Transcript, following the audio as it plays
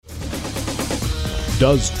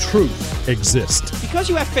Does truth exist? Because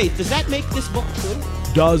you have faith, does that make this book true?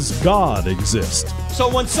 Does God exist?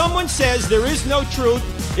 So when someone says there is no truth,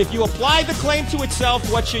 if you apply the claim to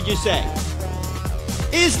itself, what should you say?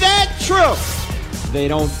 Is that true? They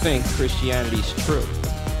don't think Christianity's true.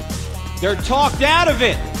 They're talked out of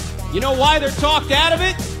it. You know why they're talked out of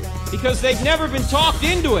it? Because they've never been talked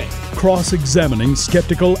into it. Cross-examining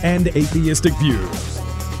skeptical and atheistic views.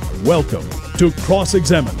 Welcome to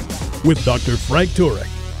Cross-Examine with Dr. Frank Turek.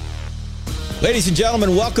 Ladies and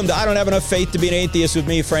gentlemen, welcome to I Don't Have Enough Faith to Be an Atheist with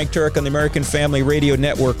me, Frank Turek, on the American Family Radio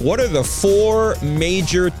Network. What are the four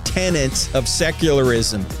major tenets of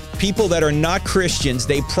secularism? People that are not Christians,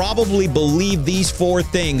 they probably believe these four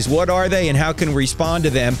things. What are they and how can we respond to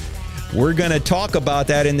them? We're going to talk about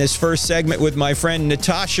that in this first segment with my friend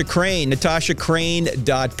Natasha Crain,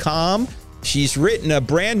 natashacrain.com. She's written a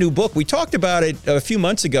brand new book. We talked about it a few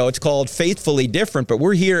months ago. It's called Faithfully Different, but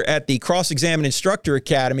we're here at the Cross-Examine Instructor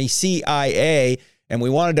Academy, CIA, and we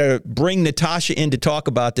wanted to bring Natasha in to talk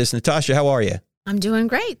about this. Natasha, how are you? I'm doing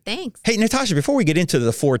great, thanks. Hey, Natasha, before we get into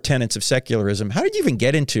the four tenets of secularism, how did you even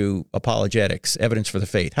get into apologetics, evidence for the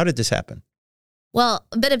faith? How did this happen? Well,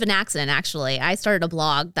 a bit of an accident, actually. I started a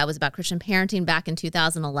blog that was about Christian parenting back in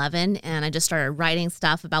 2011, and I just started writing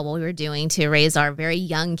stuff about what we were doing to raise our very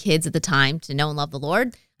young kids at the time to know and love the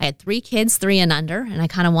Lord. I had 3 kids, 3 and under, and I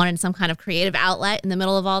kind of wanted some kind of creative outlet in the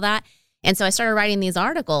middle of all that. And so I started writing these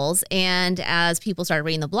articles, and as people started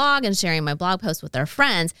reading the blog and sharing my blog posts with their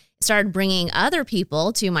friends, it started bringing other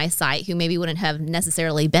people to my site who maybe wouldn't have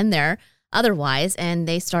necessarily been there otherwise, and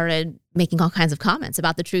they started making all kinds of comments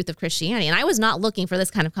about the truth of Christianity. And I was not looking for this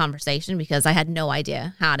kind of conversation because I had no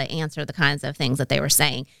idea how to answer the kinds of things that they were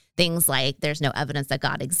saying. Things like there's no evidence that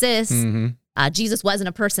God exists. Jesus wasn't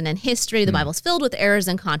a person in history. The Bible's filled with errors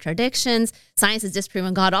and contradictions. Science has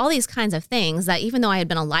disproven God. All these kinds of things that even though I had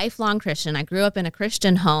been a lifelong Christian, I grew up in a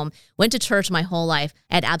Christian home, went to church my whole life,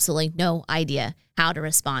 I had absolutely no idea how to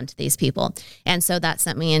respond to these people. And so that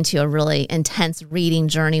sent me into a really intense reading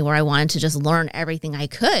journey where I wanted to just learn everything I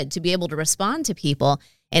could to be able to respond to people.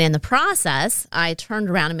 And in the process, I turned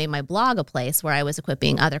around and made my blog a place where I was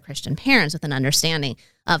equipping other Christian parents with an understanding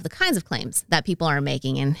of the kinds of claims that people are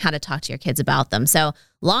making and how to talk to your kids about them. So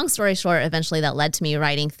long story short, eventually that led to me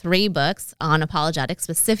writing 3 books on apologetics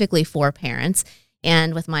specifically for parents.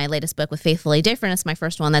 And with my latest book, with Faithfully Different, it's my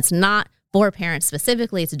first one that's not for parents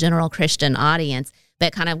specifically. It's a general Christian audience,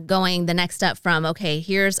 but kind of going the next step from, okay,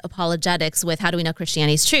 here's apologetics with how do we know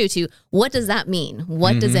Christianity is true to what does that mean?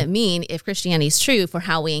 What does it mean if Christianity is true for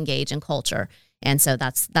how we engage in culture? And so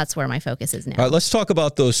that's where my focus is now. All right, let's talk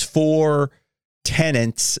about those 4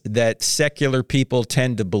 tenets that secular people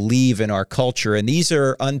tend to believe in our culture. And these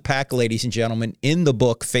are unpacked, ladies and gentlemen, in the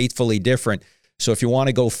book, Faithfully Different. So if you want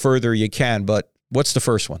to go further, you can. But what's the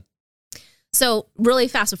first one? So really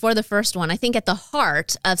fast before the first one, I think at the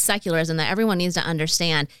heart of secularism that everyone needs to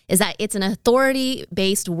understand is that it's an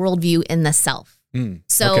authority-based worldview in the self.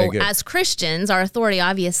 So as Christians, our authority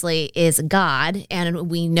obviously is God,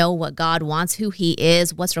 and we know what God wants, who he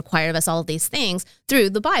is, what's required of us, all of these things through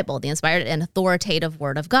the Bible, the inspired and authoritative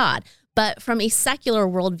word of God. But from a secular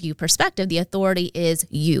worldview perspective, the authority is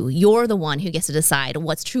you. You're the one who gets to decide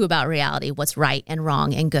what's true about reality, what's right and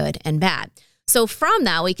wrong and good and bad. So from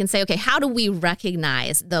that, we can say, okay, how do we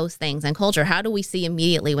recognize those things in culture? How do we see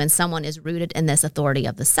immediately when someone is rooted in this authority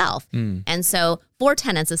of the self? And so 4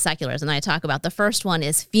 tenets of secularism that I talk about. The first one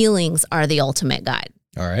is feelings are the ultimate guide.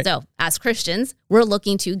 All right. So as Christians, we're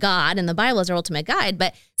looking to God and the Bible as our ultimate guide,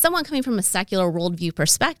 but someone coming from a secular worldview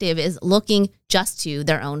perspective is looking just to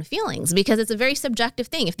their own feelings because it's a very subjective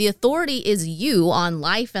thing. If the authority is you on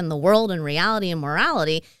life and the world and reality and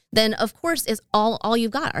morality, then of course is all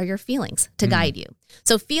you've got are your feelings to guide you.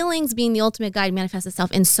 So feelings being the ultimate guide manifests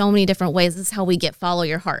itself in so many different ways. This is how we get follow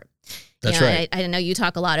your heart. That's right. I know you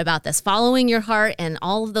talk a lot about this, following your heart and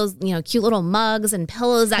all of those, cute little mugs and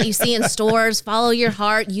pillows that you see in stores, follow your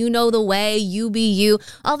heart, you know the way, you be you.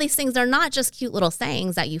 All these things are not just cute little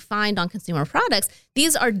sayings that you find on consumer products.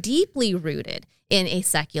 These are deeply rooted in a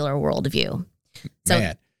secular worldview. So,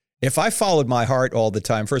 man, if I followed my heart all the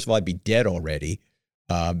time, first of all, I'd be dead already.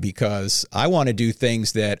 Because I want to do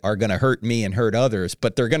things that are going to hurt me and hurt others,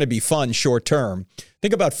 but they're going to be fun short term.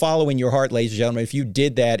 Think about following your heart, ladies and gentlemen. If you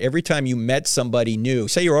did that every time you met somebody new,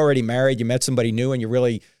 say you're already married, you met somebody new and you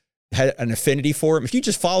really had an affinity for them. If you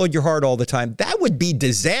just followed your heart all the time, that would be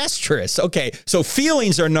disastrous. Okay, so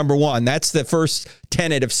feelings are number 1. That's the first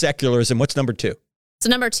tenet of secularism. What's number 2? So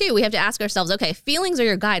number 2, we have to ask ourselves, okay, feelings are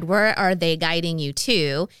your guide. Where are they guiding you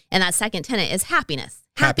to? And that second tenet is happiness.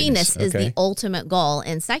 Happiness is the ultimate goal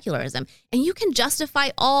in secularism. And you can justify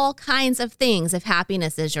all kinds of things if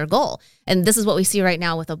happiness is your goal. And this is what we see right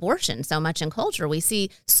now with abortion so much in culture. We see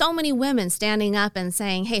so many women standing up and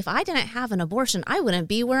saying, hey, if I didn't have an abortion, I wouldn't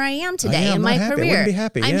be where I am today in my career. I wouldn't be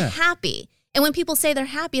happy. I'm happy. And when people say they're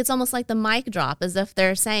happy, it's almost like the mic drop, as if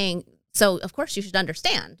they're saying, so of course you should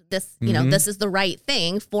understand this, you know, this is the right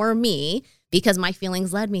thing for me because my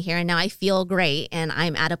feelings led me here and now I feel great and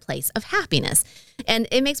I'm at a place of happiness. And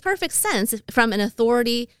it makes perfect sense from an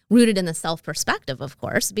authority rooted in the self perspective, of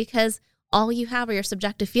course, because all you have are your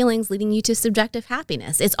subjective feelings leading you to subjective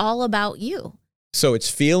happiness. It's all about you. So it's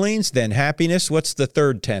feelings, then happiness. What's the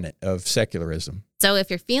third tenet of secularism? So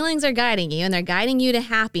if your feelings are guiding you and they're guiding you to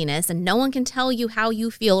happiness and no one can tell you how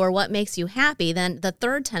you feel or what makes you happy, then the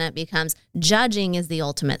third tenet becomes judging is the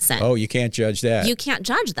ultimate sin. Oh, you can't judge that. You can't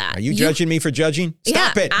judge that. Are you judging me for judging?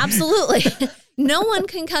 Stop it. Absolutely. No one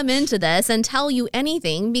can come into this and tell you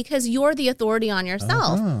anything because you're the authority on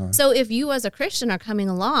yourself. So if you as a Christian are coming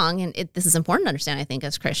along, and this is important to understand, I think,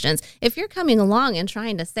 as Christians, if you're coming along and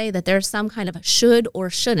trying to say that there's some kind of should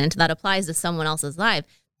or shouldn't that applies to someone else's life,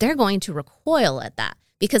 they're going to recoil at that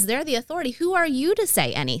because they're the authority. Who are you to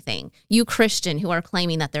say anything? You Christian who are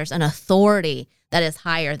claiming that there's an authority that is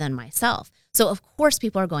higher than myself. So of course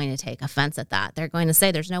people are going to take offense at that. They're going to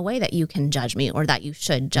say there's no way that you can judge me or that you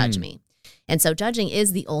should judge me. And so judging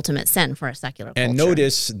is the ultimate sin for a secular culture. And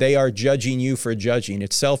notice they are judging you for judging.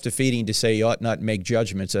 It's self-defeating to say you ought not make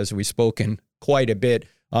judgments, as we've spoken quite a bit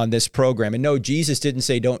on this program. And no, Jesus didn't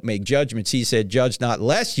say don't make judgments. He said judge not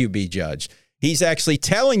lest you be judged. He's actually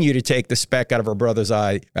telling you to take the speck out of your brother's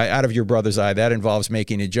eye. That involves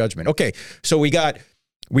making a judgment. Okay, so we got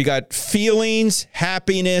feelings,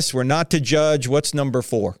 happiness. We're not to judge. What's number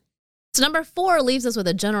 4? So number 4 leaves us with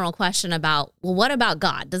a general question about, well, what about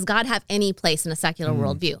God? Does God have any place in a secular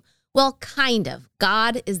worldview? Well, kind of.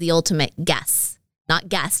 God is the ultimate guess. Not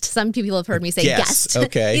guest. Some people have heard me say guest.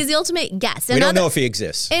 Okay. He's the ultimate guest. We don't know if he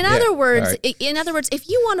exists. In other words, if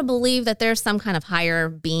you want to believe that there's some kind of higher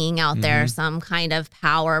being out there, some kind of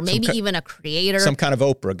power, maybe even a creator. Some kind of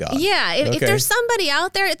Oprah God. Yeah. If there's somebody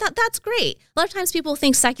out there, that's great. A lot of times people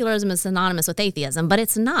think secularism is synonymous with atheism, but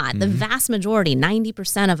it's not. The vast majority,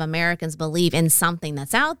 90% of Americans believe in something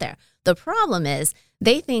that's out there. The problem is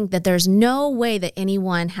they think that there's no way that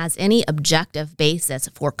anyone has any objective basis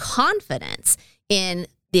for confidence in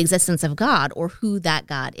the existence of God or who that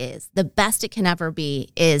God is. The best it can ever be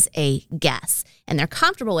is a guess. And they're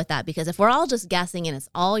comfortable with that because if we're all just guessing and it's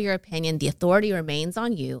all your opinion, the authority remains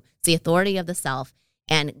on you. It's the authority of the self.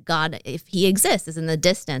 And God, if he exists, is in the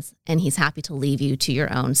distance and he's happy to leave you to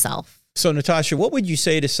your own self. So Natasha, what would you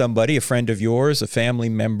say to somebody, a friend of yours, a family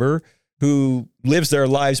member who lives their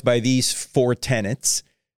lives by these 4 tenets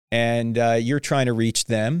and you're trying to reach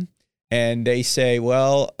them and they say,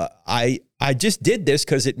 well, I just did this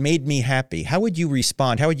because it made me happy. How would you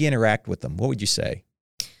respond? How would you interact with them? What would you say?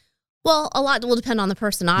 Well, a lot will depend on the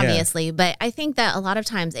person, obviously, but I think that a lot of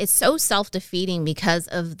times it's so self-defeating because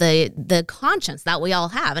of the conscience that we all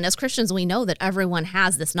have. And as Christians, we know that everyone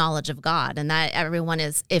has this knowledge of God and that everyone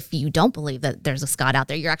is, if you don't believe that there's a God out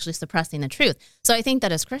there, you're actually suppressing the truth. So I think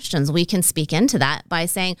that as Christians, we can speak into that by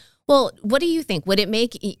saying, well, what do you think? Would it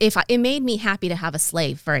make, it made me happy to have a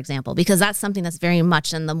slave, for example, because that's something that's very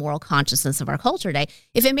much in the moral consciousness of our culture today.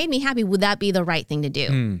 If it made me happy, would that be the right thing to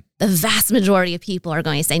do? The vast majority of people are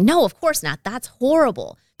going to say, no, of course not. That's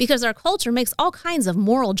horrible. Because our culture makes all kinds of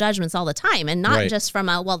moral judgments all the time. And not just from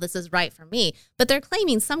a, well, this is right for me, but they're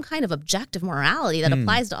claiming some kind of objective morality that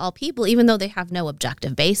applies to all people, even though they have no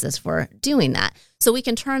objective basis for doing that. So we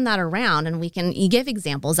can turn that around and we can give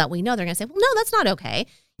examples that we know they're going to say, well, no, that's not okay.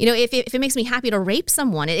 You know, if it makes me happy to rape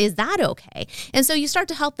someone, is that okay? And so you start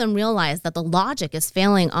to help them realize that the logic is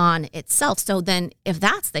failing on itself. So then if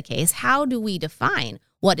that's the case, how do we define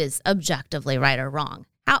what is objectively right or wrong?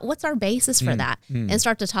 What's our basis for that? And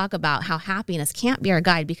start to talk about how happiness can't be our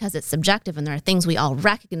guide because it's subjective and there are things we all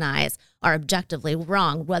recognize are objectively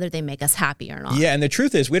wrong, whether they make us happy or not. Yeah, and the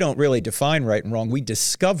truth is we don't really define right and wrong. We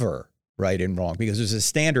discover right and wrong because there's a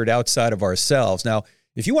standard outside of ourselves. Now,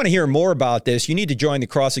 if you want to hear more about this, you need to join the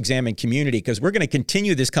Cross-Examine community because we're going to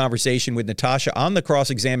continue this conversation with Natasha on the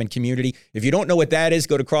Cross-Examine community. If you don't know what that is,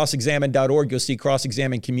 go to crossexamine.org. You'll see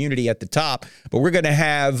Cross-Examine community at the top. But we're going to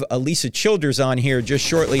have Lisa Childers on here just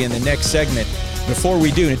shortly in the next segment. Before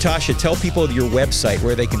we do, Natasha, tell people your website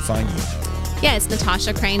where they can find you. Yeah, it's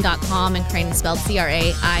natashacrain.com, and Crain is spelled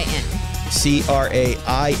C-R-A-I-N.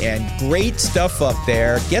 C-R-A-I-N. Great stuff up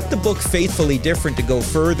there. Get the book Faithfully Different to go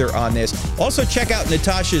further on this. Also, check out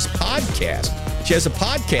Natasha's podcast. message as a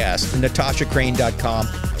podcast at natashacrane.com.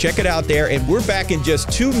 Check it out there. And we're back in just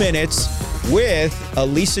 2 minutes with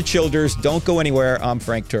Alisa Childers. Don't go anywhere. I'm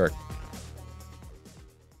Frank Turek.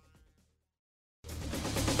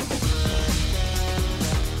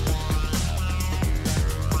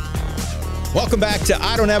 Welcome back to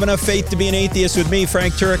I Don't Have Enough Faith to Be an Atheist with me,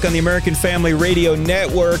 Frank Turek, on the American Family Radio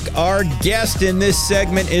Network. Our guest in this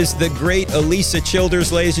segment is the great Alisa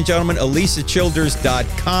Childers, ladies and gentlemen,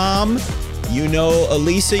 AlisaChilders.com. You know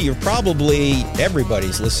Alisa,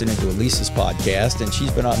 everybody's listening to Alisa's podcast, and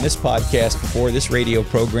she's been on this podcast before, this radio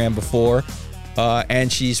program before,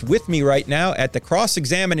 and she's with me right now at the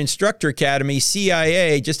Cross-Examine Instructor Academy,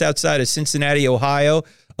 CIA, just outside of Cincinnati, Ohio.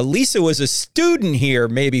 Alisa was a student here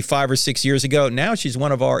maybe 5 or 6 years ago. Now she's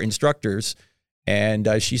one of our instructors, and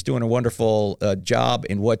she's doing a wonderful job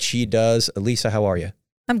in what she does. Alisa, how are you?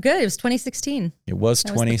 I'm good. It was 2016. It was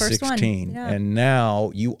 2016. Yeah. And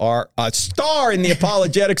now you are a star in the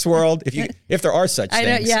apologetics world, if there are such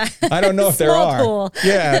things. I don't know if there are. Pool.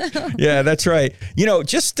 Yeah, that's right. You know,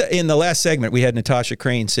 just in the last segment, we had Natasha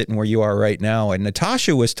Crane sitting where you are right now, and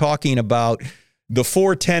Natasha was talking about the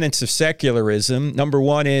 4 tenets of secularism. Number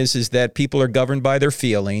 1 is that people are governed by their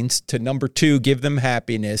feelings. To number 2, give them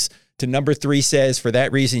happiness. To number 3 says, for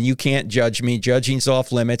that reason, you can't judge me. Judging's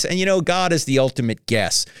off limits. And, you know, God is the ultimate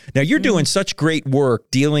guess. Now, you're doing such great work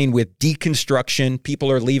dealing with deconstruction.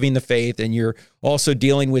 People are leaving the faith, and you're also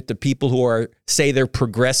dealing with the people who are, say, they're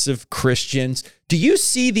progressive Christians. Do you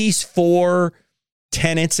see these 4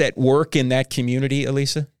 tenets at work in that community,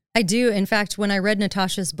 Alisa? I do. In fact, when I read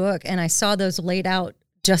Natasha's book and I saw those laid out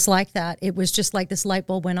just like that, it was just like this light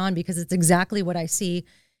bulb went on, because it's exactly what I see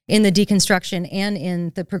in the deconstruction and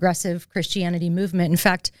in the progressive Christianity movement. In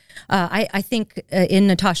fact, I think in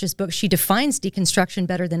Natasha's book, she defines deconstruction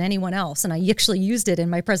better than anyone else. And I actually used it in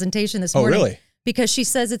my presentation this morning. Really? Because she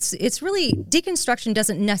says it's really, deconstruction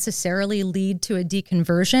doesn't necessarily lead to a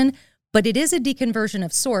deconversion, but it is a deconversion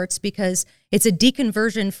of sorts, because it's a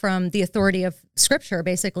deconversion from the authority of Scripture,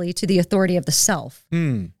 basically, to the authority of the self.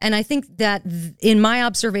 And I think that in my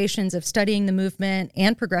observations of studying the movement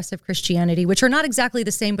and progressive Christianity, which are not exactly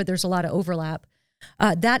the same, but there's a lot of overlap,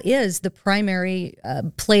 that is the primary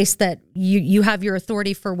place that you have your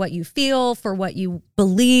authority for what you feel, for what you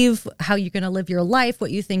believe, how you're going to live your life,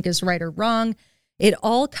 what you think is right or wrong. It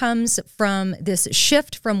all comes from this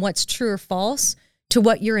shift from what's true or false to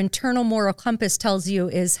what your internal moral compass tells you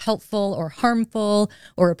is helpful or harmful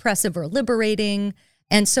or oppressive or liberating.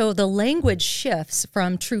 And so the language shifts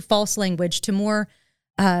from true-false language to more,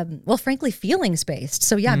 frankly, feelings-based.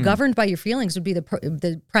 So governed by your feelings would be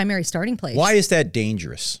the primary starting place. Why is that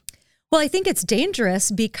dangerous? Well, I think it's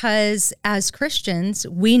dangerous because as Christians,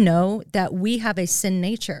 we know that we have a sin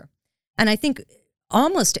nature. And I think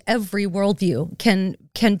almost every worldview can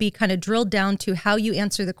be kind of drilled down to how you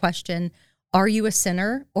answer the question, are you a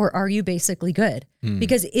sinner or are you basically good?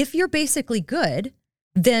 Because if you're basically good,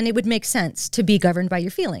 then it would make sense to be governed by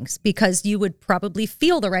your feelings, because you would probably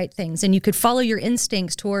feel the right things and you could follow your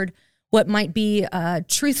instincts toward what might be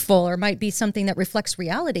truthful or might be something that reflects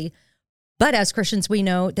reality. But as Christians, we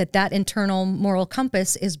know that internal moral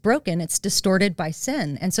compass is broken. It's distorted by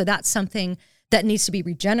sin. And so that's something that needs to be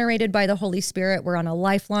regenerated by the Holy Spirit. We're on a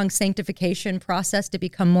lifelong sanctification process to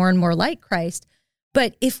become more and more like Christ.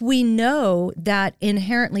 But if we know that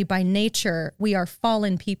inherently by nature we are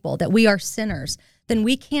fallen people, that we are sinners, then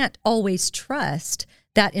we can't always trust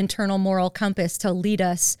that internal moral compass to lead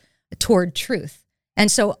us toward truth. And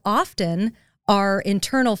so often our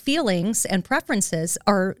internal feelings and preferences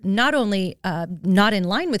are not only not in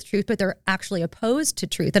line with truth, but they're actually opposed to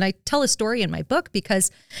truth. And I tell a story in my book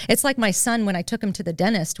because it's like my son when I took him to the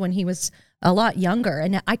dentist when he was a lot younger,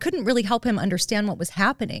 and I couldn't really help him understand what was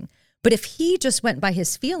happening. But if he just went by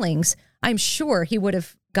his feelings, I'm sure he would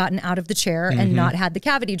have gotten out of the chair and not had the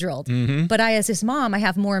cavity drilled. But I, as his mom, I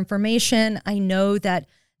have more information. I know that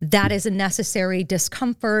is a necessary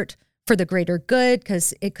discomfort for the greater good,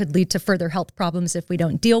 because it could lead to further health problems if we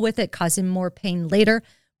don't deal with it, cause him more pain later.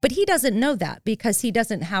 But he doesn't know that because he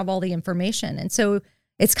doesn't have all the information. And so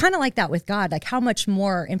it's kind of like that with God. Like, how much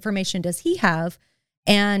more information does he have?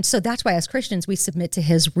 And so that's why as Christians, we submit to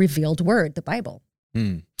his revealed word, the Bible.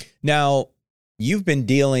 Now, you've been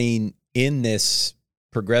dealing in this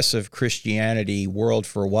progressive Christianity world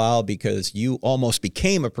for a while because you almost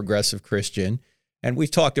became a progressive Christian. And we've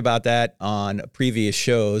talked about that on previous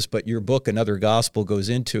shows, but your book, Another Gospel, goes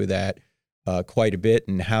into that quite a bit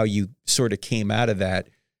and how you sort of came out of that.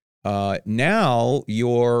 Now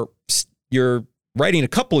you're writing a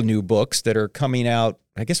couple of new books that are coming out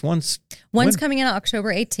I guess one's coming out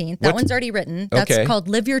October 18th. That one's already written. That's called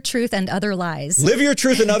Live Your Truth and Other Lies. Live Your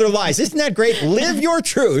Truth and Other Lies. Isn't that great? Live Your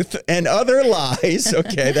Truth and Other Lies.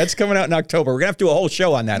 Okay, that's coming out in October. We're going to have to do a whole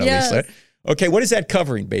show on that, Yes. Elisa. Okay, what is that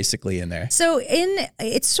covering basically in there? So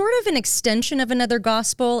it's sort of an extension of Another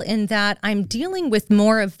Gospel in that I'm dealing with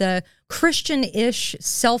more of the Christian-ish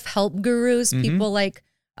self-help gurus, people like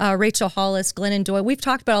Rachel Hollis, Glennon Doyle. We've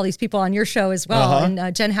talked about all these people on your show as well,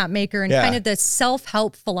 and Jen Hatmaker, and kind of the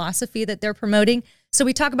self-help philosophy that they're promoting. So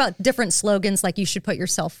we talk about different slogans like you should put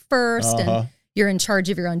yourself first, and you're in charge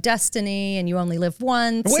of your own destiny, and you only live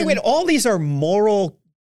once. Wait, all these are moral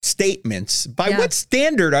statements. By what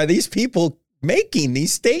standard are these people making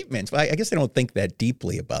these statements? Well, I guess they don't think that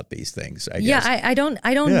deeply about these things. I guess. I don't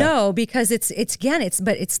know, because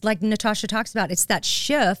it's like Natasha talks about. It's that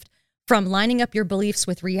shift from lining up your beliefs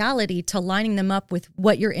with reality to lining them up with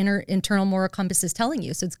what your internal moral compass is telling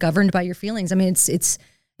you. So it's governed by your feelings. I mean,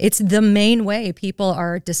 it's the main way people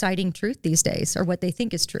are deciding truth these days, or what they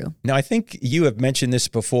think is true. Now, I think you have mentioned this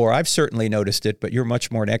before. I've certainly noticed it, but you're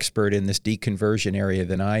much more an expert in this deconversion area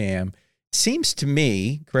than I am. It seems to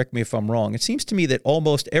me, correct me if I'm wrong, it seems to me that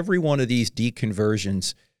almost every one of these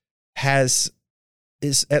deconversions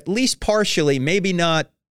is at least partially, maybe not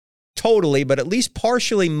totally, but at least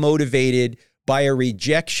partially motivated by a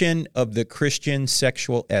rejection of the Christian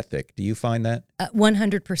sexual ethic. Do you find that?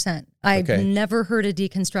 100%. I've never heard a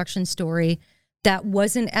deconstruction story that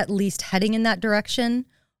wasn't at least heading in that direction.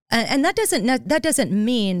 And that doesn't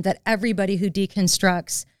mean that everybody who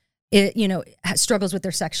deconstructs, struggles with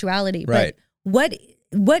their sexuality. Right. But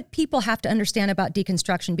what people have to understand about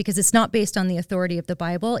deconstruction, because it's not based on the authority of the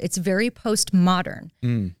Bible, it's very postmodern.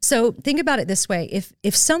 So think about it this way.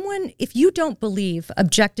 If you don't believe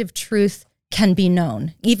objective truth can be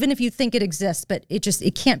known, even if you think it exists, but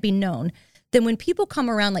it can't be known, then when people come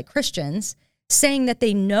around like Christians saying that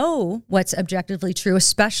they know what's objectively true,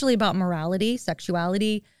 especially about morality,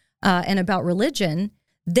 sexuality, and about religion,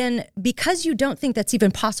 then because you don't think that's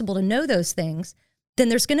even possible to know those things, then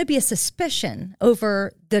there's going to be a suspicion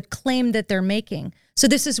over the claim that they're making. So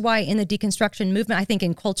this is why in the deconstruction movement, I think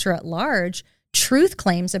in culture at large, truth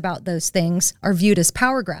claims about those things are viewed as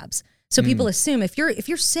power grabs. So people assume if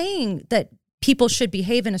you're saying that people should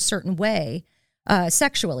behave in a certain way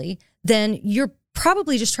sexually, then you're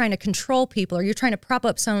probably just trying to control people, or you're trying to prop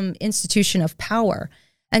up some institution of power.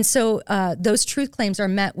 And so those truth claims are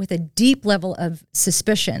met with a deep level of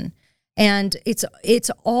suspicion. And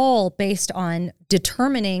it's all based on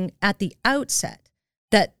determining at the outset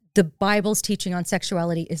that the Bible's teaching on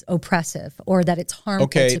sexuality is oppressive, or that it's harmful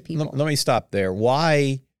to people. Let me stop there.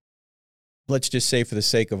 Why, let's just say for the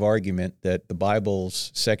sake of argument, that the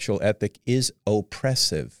Bible's sexual ethic is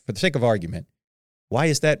oppressive. For the sake of argument, why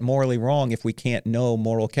is that morally wrong if we can't know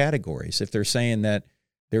moral categories? If they're saying that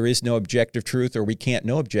there is no objective truth, or we can't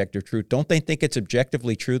know objective truth, don't they think it's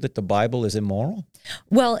objectively true that the Bible is immoral?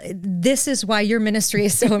 Well, this is why your ministry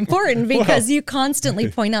is so important, because you constantly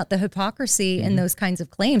point out the hypocrisy in those kinds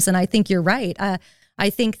of claims. And I think you're right. I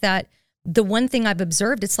think that the one thing I've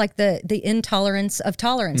observed, it's like the intolerance of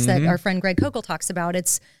tolerance that our friend Greg Koukl talks about.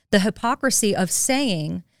 It's the hypocrisy of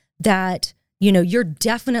saying that, you're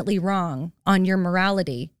definitely wrong on your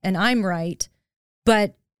morality and I'm right,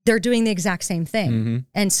 but they're doing the exact same thing.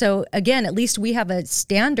 And so again, at least we have a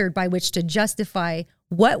standard by which to justify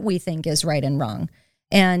what we think is right and wrong.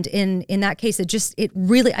 And in that case, it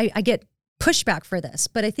really, I get pushback for this,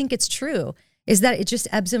 but I think it's true, is that it just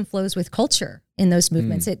ebbs and flows with culture in those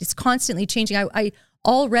movements. It's constantly changing. I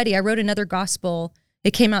wrote Another Gospel.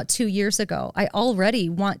 It came out 2 years ago. I already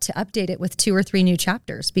want to update it with 2 or 3 new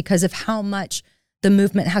chapters because of how much the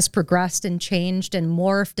movement has progressed and changed and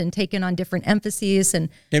morphed and taken on different emphases. And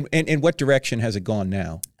in what direction has it gone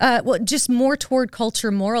now? Well, just more toward culture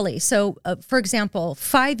morally. So, for example,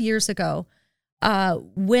 5 years ago,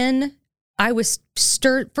 when I was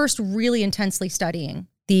first really intensely studying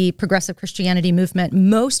the progressive Christianity movement,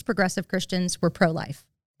 most progressive Christians were pro-life.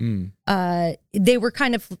 They were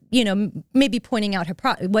kind of, maybe pointing out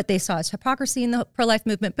what they saw as hypocrisy in the pro-life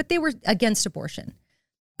movement, but they were against abortion.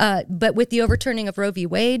 But with the overturning of Roe v.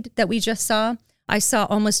 Wade that we just saw, I saw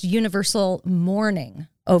almost universal mourning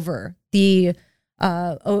over the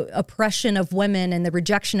oppression of women and the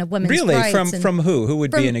rejection of women's rights. Really? From who? Who would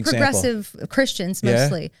be an example? Progressive Christians,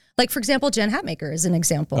 mostly. Yeah. Like, for example, Jen Hatmaker is an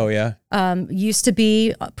example. Oh, yeah? Used to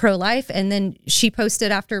be pro-life, and then she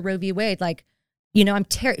posted after Roe v. Wade, like,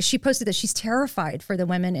 she posted that she's terrified for the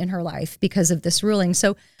women in her life because of this ruling.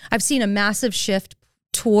 So I've seen a massive shift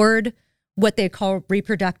toward what they call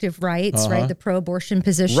reproductive rights, right? The pro-abortion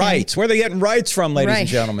position. Rights. Where are they getting rights from, ladies and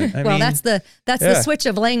gentlemen? I well, mean, that's the switch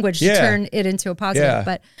of language to turn it into a positive. Yeah.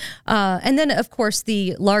 But and then, of course,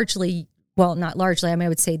 the largely, well, not largely, I mean, I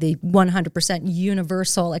would say the 100%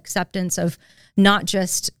 universal acceptance of not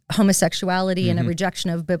just homosexuality and a rejection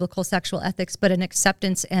of biblical sexual ethics, but an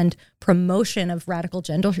acceptance and promotion of radical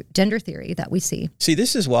gender theory that we see. See,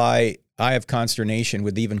 this is why I have consternation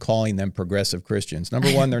with even calling them progressive Christians.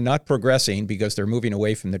 Number one, they're not progressing because they're moving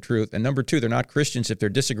away from the truth. And number two, they're not Christians if they're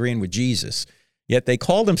disagreeing with Jesus. Yet they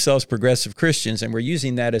call themselves progressive Christians, and we're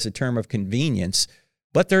using that as a term of convenience.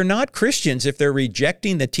 But they're not Christians if they're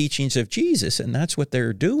rejecting the teachings of Jesus, and that's what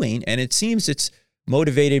they're doing. And it seems it's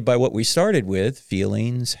motivated by what we started with,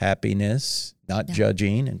 feelings, happiness, not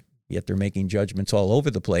judging, and yet they're making judgments all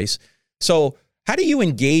over the place. So how do you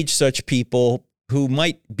engage such people who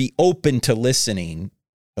might be open to listening,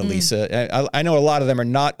 Elisa? I know a lot of them are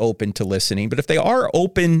not open to listening, but if they are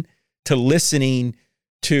open to listening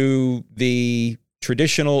to the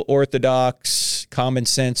traditional Orthodox common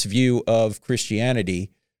sense view of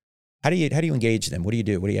Christianity, how do you engage them? What do you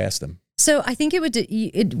do? What do you ask them? So I think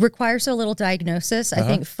it requires a little diagnosis. I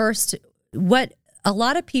think first, what a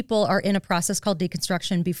lot of people are in a process called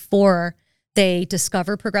deconstruction before they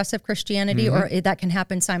discover progressive Christianity, or that can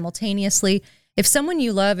happen simultaneously. If someone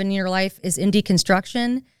you love in your life is in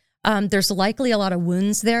deconstruction, there's likely a lot of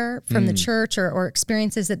wounds there from the church or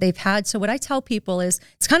experiences that they've had. So what I tell people is,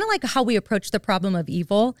 it's kind of like how we approach the problem of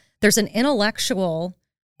evil. There's an intellectual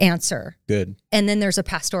answer. Good. And then there's a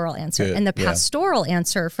pastoral answer. Good. And the pastoral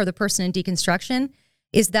answer for the person in deconstruction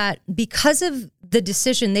is that because of the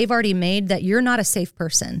decision they've already made that you're not a safe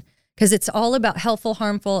person, because it's all about helpful,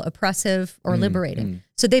 harmful, oppressive, or liberating.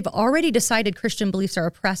 So they've already decided Christian beliefs are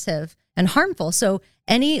oppressive and harmful. So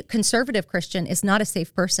any conservative Christian is not a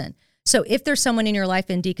safe person. So if there's someone in your life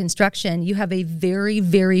in deconstruction, you have a very,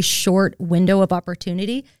 very short window of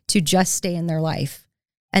opportunity to just stay in their life.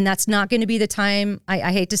 And that's not going to be the time,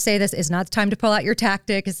 I hate to say this, it's not the time to pull out your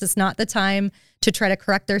tactic. It's just not the time to try to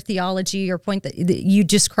correct their theology or point that you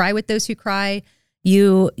just cry with those who cry.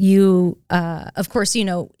 You of course,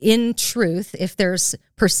 in truth, if there's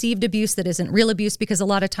perceived abuse that isn't real abuse, because a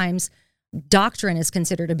lot of times doctrine is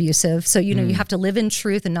considered abusive. So, you have to live in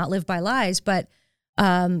truth and not live by lies, but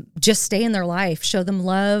just stay in their life, show them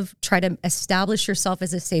love, try to establish yourself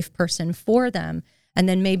as a safe person for them. And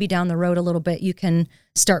then maybe down the road a little bit, you can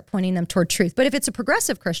start pointing them toward truth. But if it's a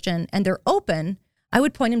progressive Christian and they're open, I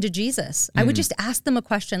would point them to Jesus. I would just ask them a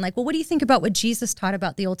question like, well, what do you think about what Jesus taught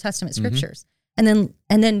about the Old Testament scriptures? And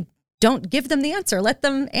then don't give them the answer. Let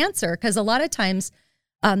them answer. Because a lot of times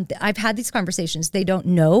I've had these conversations. They don't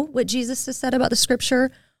know what Jesus has said about the scripture,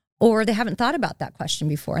 or they haven't thought about that question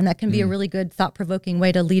before. And that can be a really good thought-provoking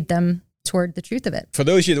way to lead them toward the truth of it. For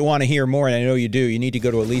those of you that want to hear more, and I know you do, you need to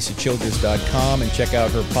go to elisachilders.com and check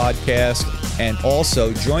out her podcast, and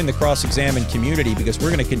also join the Cross-Examine community, because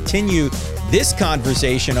we're going to continue this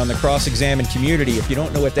conversation on the Cross-Examine community. If you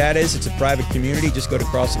don't know what that is, it's a private community. Just go to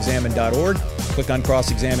crossexamine.org, click on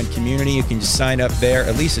Cross-Examine community. You can just sign up there.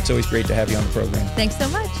 Elisa, it's always great to have you on the program. Thanks so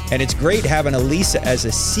much. And it's great having Elisa as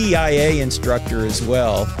a CIA instructor as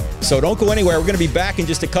well. So don't go anywhere. We're going to be back in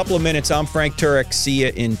just a couple of minutes. I'm Frank Turek. See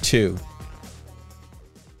you in 2.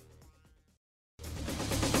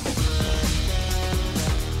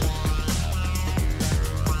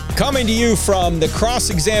 Coming to you from the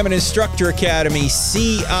Cross-Examine Instructor Academy,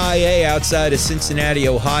 CIA, outside of Cincinnati,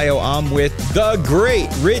 Ohio, I'm with the great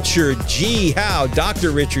Richard G. Howe,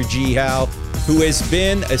 Dr. Richard G. Howe, who has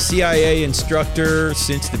been a CIA instructor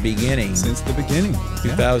since the beginning. Since the beginning.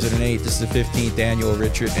 2008. This is the 15th annual,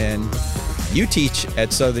 Richard, and you teach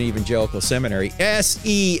at Southern Evangelical Seminary,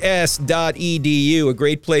 ses.edu, a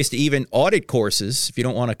great place to even audit courses. If you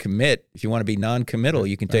don't want to commit, if you want to be non-committal,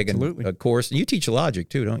 you can take a course. And you teach logic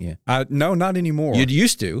too, don't you? No, not anymore. You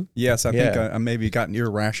used to. Yes, I think I maybe gotten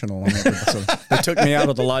irrational on it. So they took me out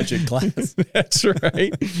of the logic class. That's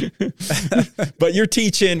right. But you're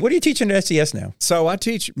teaching, what are you teaching at SES now? So I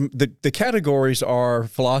teach, the categories are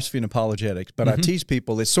philosophy and apologetics, but I teach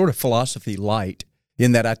people, it's sort of philosophy light,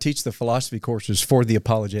 in that I teach the philosophy courses for the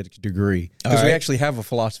apologetics degree, because we actually have a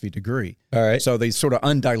philosophy degree. All right. So they sort of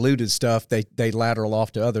undiluted stuff, they lateral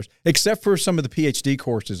off to others, except for some of the PhD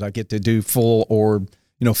courses I get to do full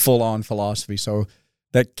on philosophy. So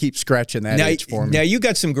that keeps scratching that itch for me. Now you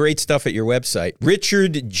got some great stuff at your website,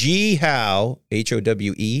 Richard G. Howe,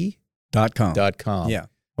 HOWE.com. Yeah.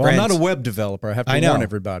 Well, I'm not a web developer. I have to warn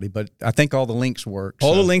everybody, but I think all the links work.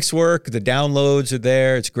 All the links work. The downloads are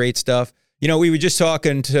there. It's great stuff. We were just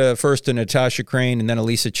talking first to Natasha Crane and then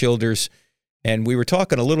Elisa Childers, And we were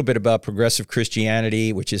talking a little bit about progressive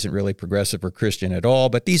Christianity, which isn't really progressive or Christian at all,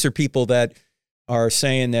 but these are people that are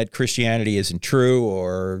saying that Christianity isn't true,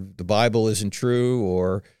 or the Bible isn't true,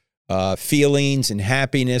 or feelings and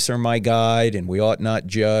happiness are my guide, and we ought not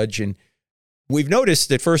judge. And we've noticed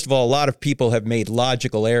that, first of all, a lot of people have made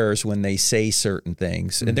logical errors when they say certain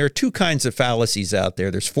things. Mm-hmm. And there are two kinds of fallacies out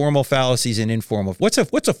there. There's formal fallacies and informal. What's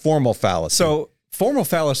a formal fallacy? So formal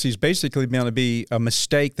fallacy is basically going to be a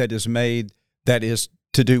mistake that is made that is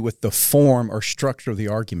to do with the form or structure of the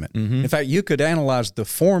argument. Mm-hmm. In fact, you could analyze the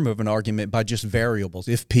form of an argument by just variables.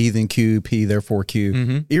 If P, then Q, P, therefore Q,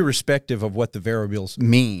 mm-hmm. irrespective of what the variables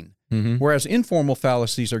mean. Mm-hmm. Whereas informal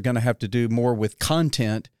fallacies are going to have to do more with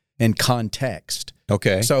content and context.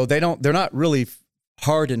 Okay. So they're not really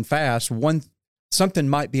hard and fast. Something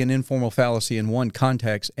might be an informal fallacy in one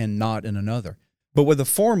context and not in another. But with a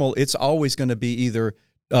formal, it's always going to be either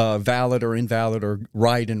valid or invalid or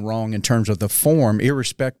right and wrong in terms of the form,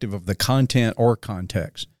 irrespective of the content or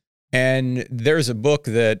context. And there's a book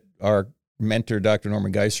that our mentor, Dr.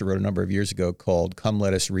 Norman Geisler, wrote a number of years ago called Come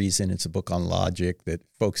Let Us Reason. It's a book on logic that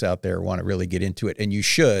folks out there want to really get into it. And you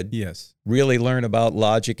should really learn about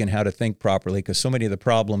logic and how to think properly, because so many of the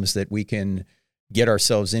problems that we can get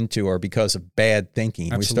ourselves into are because of bad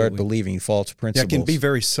thinking. Absolutely. We start believing false principles. It can be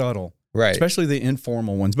very subtle. Right. Especially the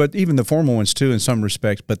informal ones, but even the formal ones too in some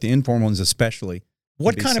respects, but the informal ones especially.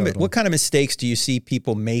 What kind of mistakes do you see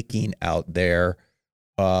people making out there?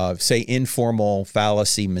 Say informal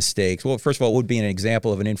fallacy mistakes. Well, first of all, what would be an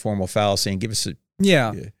example of an informal fallacy? And give us a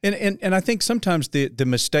And I think sometimes the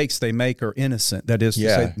mistakes they make are innocent. That is to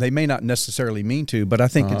say, they may not necessarily mean to, but I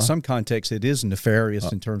think in some contexts it is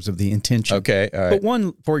nefarious in terms of the intention. Okay, all right. But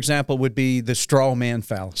one, for example, would be the straw man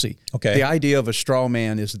fallacy. Okay. The idea of a straw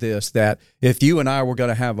man is this, that if you and I were going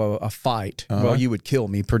to have a fight, well, you would kill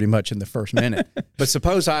me pretty much in the first minute. But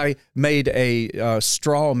suppose I made a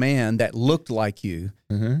straw man that looked like you,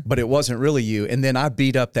 but it wasn't really you, and then I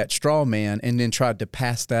beat up that straw man and then tried to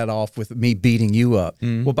pass that off with me beating you up.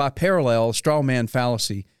 Well, by parallel, straw man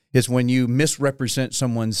fallacy is when you misrepresent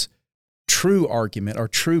someone's true argument or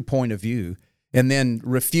true point of view and then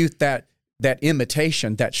refute that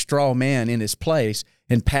imitation, that straw man in his place,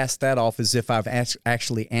 and pass that off as if I've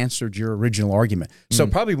actually answered your original argument. So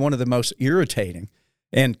probably one of the most irritating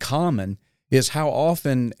and common is how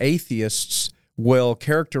often atheists will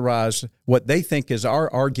characterize what they think is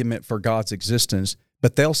our argument for God's existence,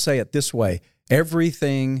 but they'll say it this way: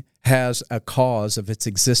 everything has a cause of its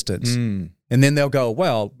existence. And then they'll go,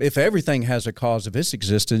 well, if everything has a cause of its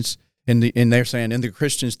existence, and they're saying, and the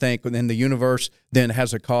Christians think, then the universe then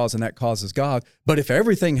has a cause, and that cause is God. But if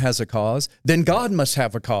everything has a cause, then God must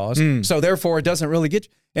have a cause. So therefore, it doesn't really get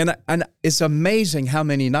you. And it's amazing how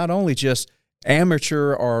many, not only just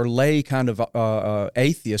amateur or lay kind of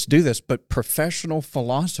atheists do this, but professional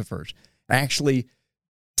philosophers actually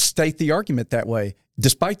state the argument that way,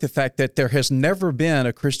 despite the fact that there has never been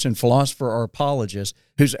a Christian philosopher or apologist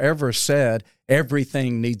who's ever said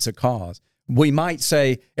everything needs a cause. We might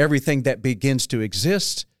say everything that begins to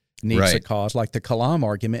exist needs a cause, like the Kalam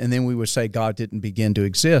argument, and then we would say God didn't begin to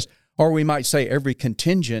exist. Or we might say every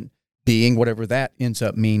contingent being, whatever that ends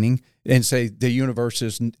up meaning, and say the universe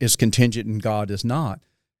is contingent and God is not.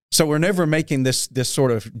 So we're never making this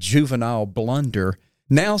sort of juvenile blunder.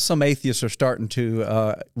 Now some atheists are starting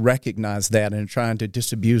to recognize that and trying to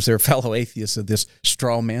disabuse their fellow atheists of this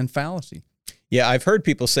straw man fallacy. Yeah, I've heard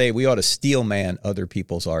people say we ought to steel man other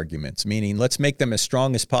people's arguments, meaning let's make them as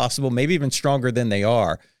strong as possible, maybe even stronger than they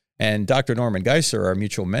are. And Dr. Norman Geisler, our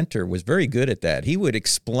mutual mentor, was very good at that. He would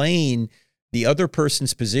explain the other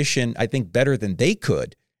person's position, I think, better than they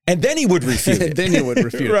could. And then he would refute it. Then he would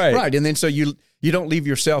refute it. Right. And then so you don't leave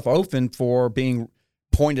yourself open for being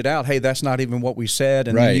pointed out, hey, that's not even what we said.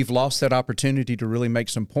 And then you've lost that opportunity to really make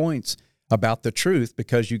some points about the truth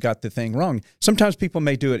because you got the thing wrong. Sometimes people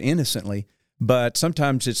may do it innocently, but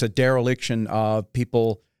sometimes it's a dereliction of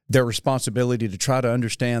people, their responsibility to try to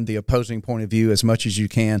understand the opposing point of view as much as you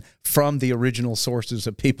can from the original sources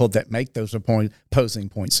of people that make those opposing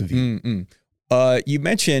points of view. You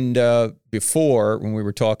mentioned before, when we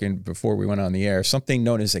were talking before we went on the air, something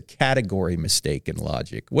known as a category mistake in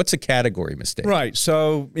logic. What's a category mistake? Right.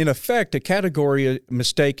 So in effect, a category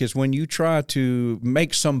mistake is when you try to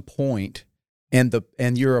make some point and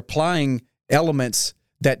you're applying elements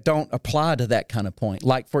that don't apply to that kind of point.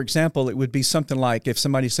 Like, for example, it would be something like if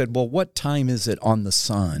somebody said, well, what time is it on the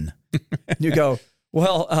sun? You go,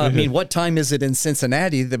 well, I mean, what time is it in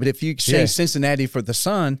Cincinnati? But if you exchange Cincinnati for the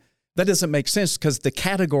sun, that doesn't make sense because the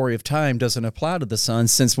category of time doesn't apply to the sun,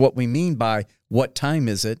 since what we mean by what time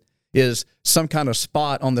is it is some kind of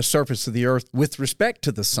spot on the surface of the earth with respect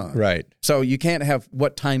to the sun. Right. So you can't have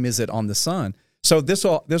what time is it on the sun. So this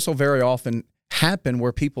will very often happen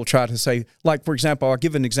where people try to say, like, for example, I'll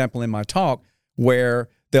give an example in my talk where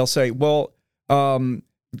they'll say, well,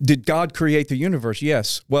 did God create the universe?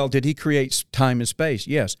 Yes. Well, did he create time and space?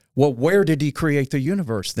 Yes. Well, where did he create the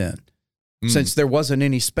universe then? Since there wasn't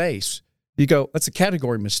any space. You go, that's a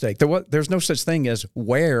category mistake. There's no such thing as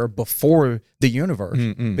where before the universe,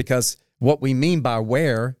 because what we mean by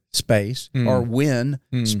where, space, or when,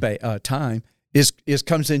 time, is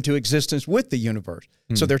comes into existence with the universe.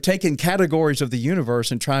 So they're taking categories of the universe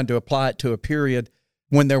and trying to apply it to a period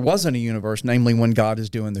when there wasn't a universe, namely when God is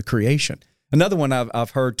doing the creation. Another one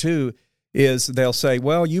I've heard too is they'll say,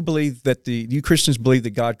 well, you Christians believe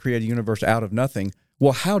that God created a universe out of nothing.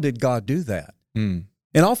 Well, how did God do that? And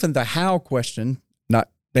often the how question, not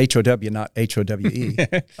H-O-W, not H-O-W-E,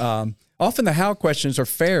 often the how questions are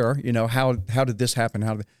fair. How did this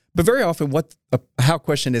happen? But very often what a how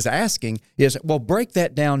question is asking is, well, break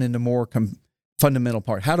that down into more fundamental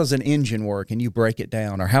part. How does an engine work? And you break it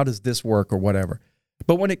down. Or how does this work or whatever.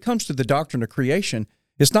 But when it comes to the doctrine of creation,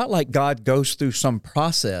 it's not like God goes through some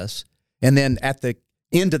process and then at the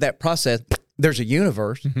end of that process, there's a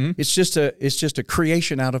universe. It's just a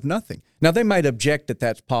creation out of nothing. Now, they might object that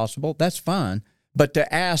that's possible. That's fine. But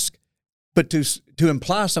to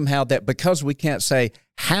imply somehow that because we can't say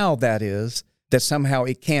how that is, that somehow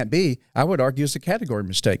it can't be, I would argue is a category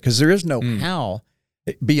mistake, because there is no how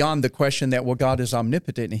beyond the question that, well, God is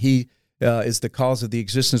omnipotent and he is the cause of the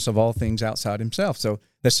existence of all things outside himself. So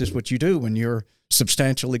that's just what you do when you're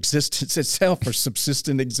substantial existence itself or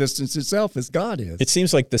subsistent existence itself as God is. It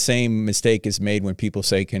seems like the same mistake is made when people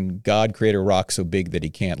say, can God create a rock so big that he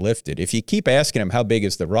can't lift it? If you keep asking them, how big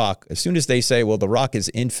is the rock? As soon as they say, well, the rock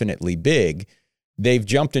is infinitely big, they've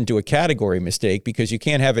jumped into a category mistake, because you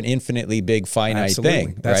can't have an infinitely big finite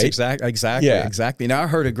thing. That's right? Exactly. Now, I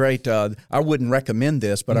heard a great, I wouldn't recommend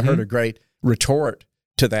this, but I heard a great retort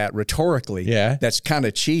to that rhetorically. Yeah. That's kind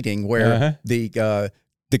of cheating, where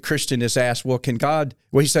the Christian is asked,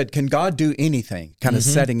 he said, can God do anything? Kind of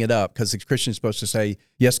setting it up, because the Christian is supposed to say,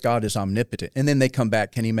 yes, God is omnipotent. And then they come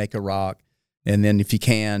back, can he make a rock? And then if he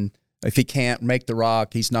can't make the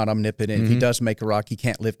rock, he's not omnipotent. If he does make a rock, he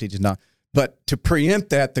can't lift it, he's not. But to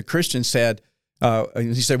preempt that, the Christian said,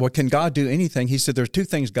 he said, well, can God do anything? He said, there's two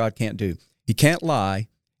things God can't do. He can't lie,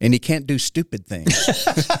 and he can't do stupid things.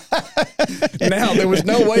 Now, there was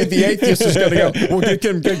no way the atheist is going to go, well,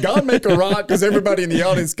 can God make a rock? Because everybody in the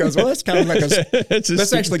audience goes, well, that's kind of like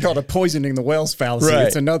that's actually called a poisoning the wells fallacy. Right.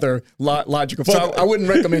 It's another logical. So I wouldn't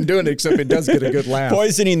recommend doing it, except it does get a good laugh.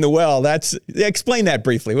 Poisoning the well. Explain that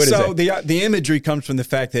briefly. What is that? So the imagery comes from the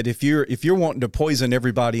fact that if you're wanting to poison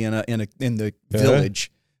everybody in the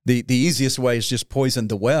village, the easiest way is just poison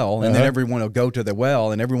the well, and then everyone will go to the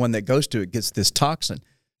well, and everyone that goes to it gets this toxin.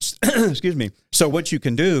 Excuse me. So what you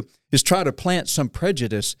can do is try to plant some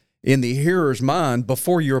prejudice in the hearer's mind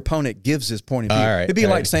before your opponent gives his point of view. It'd be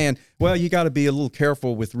like saying, well, you got to be a little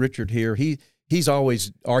careful with Richard here. He's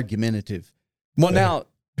always argumentative. Well, now,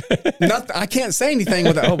 I can't say anything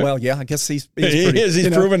without, oh, well, yeah, I guess he's pretty, he's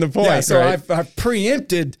proving the point. Yeah, so I've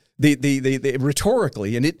preempted the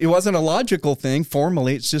rhetorically, and it wasn't a logical thing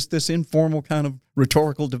formally. It's just this informal kind of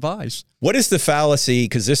rhetorical device. What is the fallacy?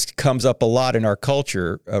 Because this comes up a lot in our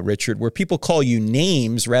culture, Richard, where people call you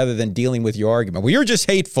names rather than dealing with your argument. Well, you're just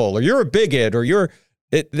hateful, or you're a bigot, or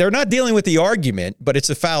they're not dealing with the argument, but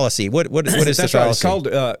it's a fallacy. What is the fallacy? Right. It's called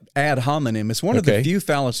ad hominem. It's one of the few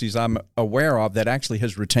fallacies I'm aware of that actually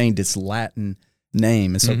has retained its Latin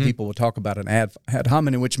name. And so people will talk about an ad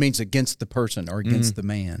hominem, which means against the person or against the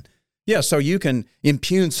man. Yeah, so you can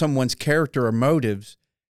impugn someone's character or motives,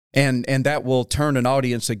 and that will turn an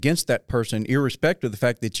audience against that person, irrespective of the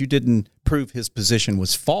fact that you didn't prove his position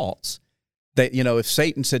was false. That, if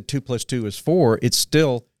Satan said 2 + 2 is 4, it's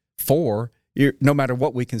still 4, no matter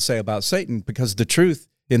what we can say about Satan, because the truth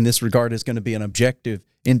in this regard is going to be an objective,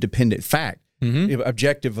 independent fact.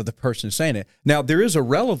 Objective of the person saying it. Now, there is a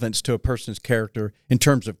relevance to a person's character in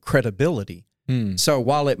terms of credibility. So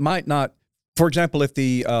while it might not, for example, if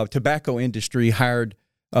the tobacco industry hired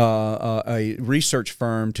a research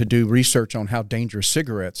firm to do research on how dangerous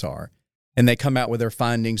cigarettes are, and they come out with their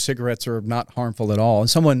findings, cigarettes are not harmful at all,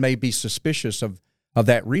 and someone may be suspicious of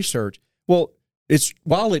that research, well,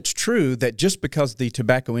 while it's true that just because the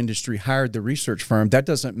tobacco industry hired the research firm, that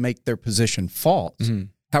doesn't make their position false.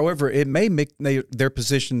 However, it may make their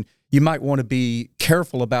position, you might want to be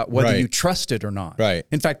careful about whether you trust it or not. Right.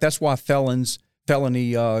 In fact, that's why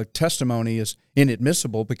felony testimony is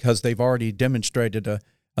inadmissible, because they've already demonstrated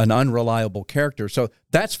an unreliable character. So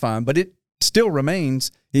that's fine, but still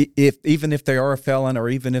remains, even if they are a felon or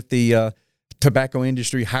even if the tobacco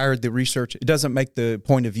industry hired the research, it doesn't make the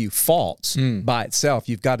point of view false by itself.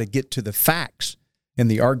 You've got to get to the facts and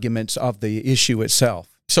the arguments of the issue itself.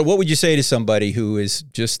 So what would you say to somebody who is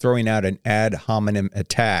just throwing out an ad hominem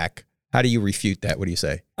attack? How do you refute that? What do you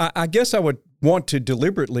say? I guess I would want to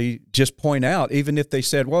deliberately just point out, even if they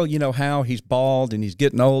said, well, how he's bald and he's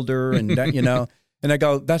getting older and that, and I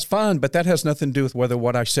go, that's fine, but that has nothing to do with whether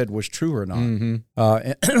what I said was true or not.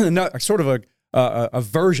 And sort of a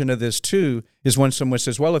version of this too is when someone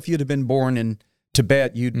says, well, if you'd have been born in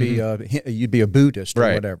Tibet, you'd be a Buddhist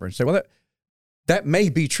or whatever, and say, well, that may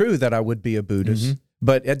be true that I would be a Buddhist,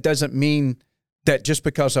 but it doesn't mean that just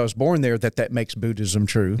because I was born there, that makes Buddhism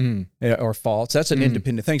true or false. That's an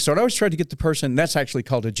independent thing. So I always try to get the person, that's actually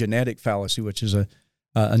called a genetic fallacy, which is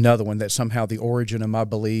another one, that somehow the origin of my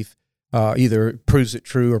belief either proves it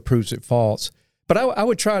true or proves it false. But I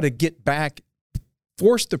would try to get back,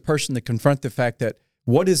 force the person to confront the fact that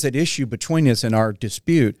what is at issue between us in our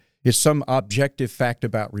dispute is some objective fact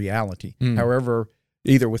about reality. However,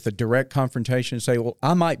 either with a direct confrontation and say, well,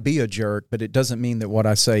 I might be a jerk, but it doesn't mean that what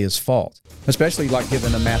I say is false. Especially like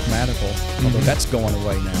given a mathematical, although that's going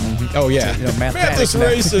away now. Oh, yeah. Math is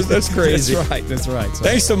racist. That's crazy. That's right. So,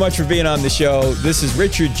 thanks so much for being on the show. This is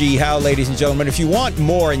Richard G. Howe, ladies and gentlemen. If you want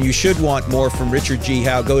more, and you should want more from Richard G.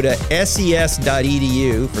 Howe, go to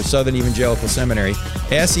ses.edu for Southern Evangelical Seminary,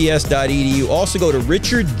 ses.edu. Also go to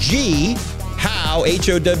Richard G. Howe,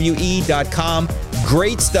 HOWE.com.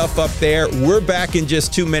 Great stuff up there. We're back in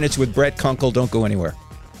just 2 minutes with Brett Kunkle. Don't go anywhere.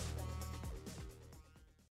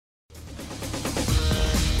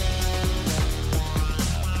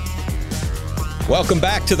 Welcome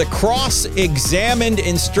back to the Cross-Examined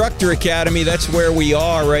Instructor Academy. That's where we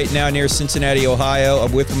are right now near Cincinnati, Ohio.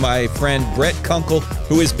 I'm with my friend Brett Kunkle,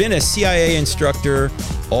 who has been a CIA instructor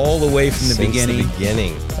all the way from the beginning. The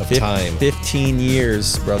beginning of time. 15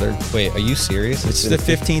 years, brother. Wait, are you serious? It's the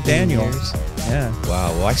 15th annual. Years? Yeah.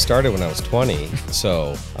 Wow. Well, I started when I was 20,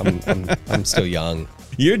 so I'm still young.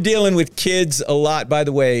 You're dealing with kids a lot. By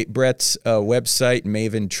the way, Brett's website,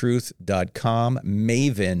 maventruth.com,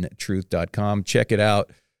 maventruth.com. Check it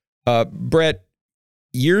out. Brett,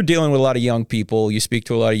 you're dealing with a lot of young people. You speak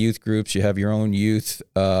to a lot of youth groups. You have your own youth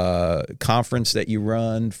conference that you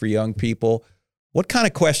run for young people. What kind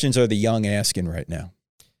of questions are the young asking right now?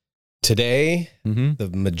 Today, the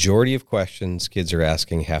majority of questions kids are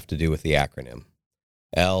asking have to do with the acronym.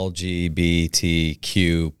 LGBTQ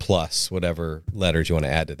plus, whatever letters you want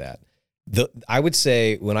to add to that. I would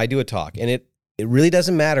say when I do a talk, and it really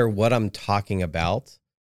doesn't matter what I'm talking about,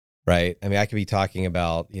 right? I mean, I could be talking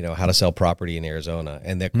about, how to sell property in Arizona,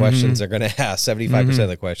 and the questions they're going to ask, 75% of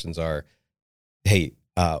the questions are, hey,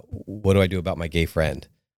 what do I do about my gay friend?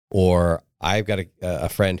 Or I've got a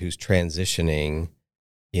friend who's transitioning,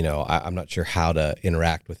 I'm not sure how to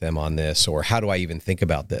interact with them on this, or how do I even think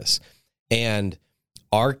about this? And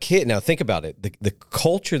our kid, now think about it, the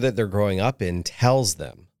culture that they're growing up in tells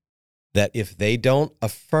them that if they don't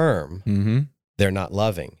affirm, they're not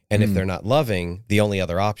loving. And if they're not loving, the only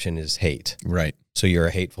other option is hate. Right. So you're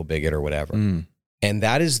a hateful bigot or whatever. And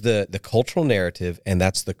that is the cultural narrative, and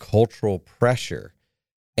that's the cultural pressure.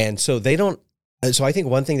 And so so I think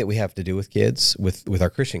one thing that we have to do with kids, with our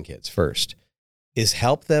Christian kids first, is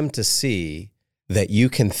help them to see that you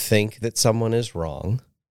can think that someone is wrong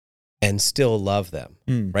and still love them,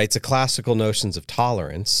 right? It's a classical notions of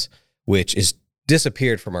tolerance, which is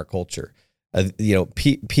disappeared from our culture.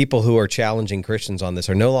 People who are challenging Christians on this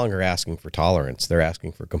are no longer asking for tolerance. They're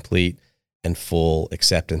asking for complete and full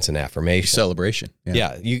acceptance and affirmation. Celebration.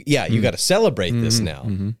 Yeah. You got to celebrate this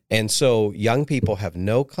now. And so young people have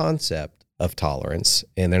no concept of tolerance,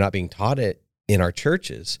 and they're not being taught it in our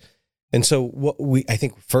churches. And so I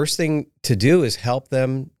think first thing to do is help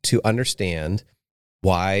them to understand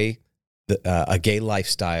why a gay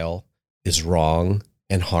lifestyle is wrong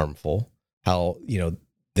and harmful, how,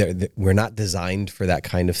 we're not designed for that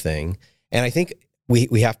kind of thing. And I think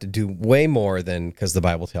we have to do way more than because the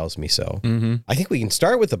Bible tells me so. I think we can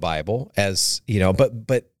start with the Bible as,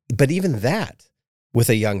 but even that with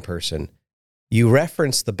a young person, you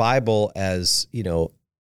reference the Bible as,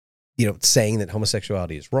 saying that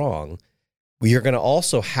homosexuality is wrong. You're going to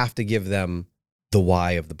also have to give them the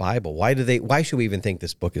why of the Bible. Why should we even think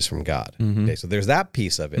this book is from God? Okay, so there's that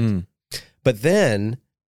piece of it. But then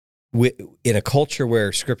in a culture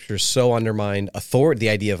where scripture is so undermined, the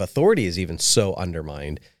idea of authority is even so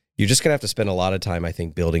undermined, you're just going to have to spend a lot of time, I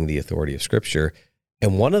think, building the authority of scripture.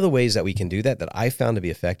 And one of the ways that we can do that I found to be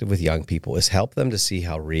effective with young people is help them to see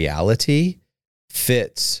how reality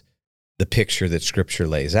fits the picture that scripture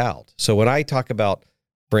lays out. So when I talk about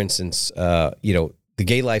for instance, the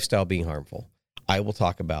gay lifestyle being harmful, I will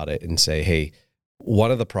talk about it and say, hey, one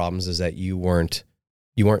of the problems is that you weren't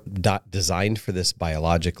designed for this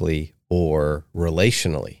biologically or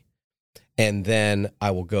relationally. And then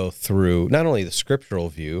I will go through not only the scriptural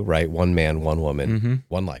view, right? One man, one woman,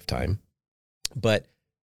 one lifetime, but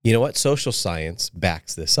you know what? Social science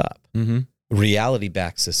backs this up. Reality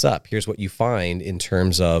backs this up. Here's what you find in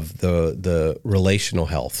terms of the relational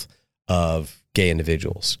health of gay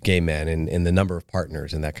individuals, gay men, and the number of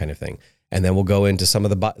partners and that kind of thing. And then we'll go into some of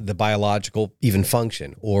the biological even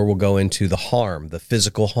function, or we'll go into the harm, the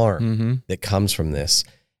physical harm that comes from this.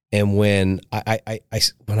 And when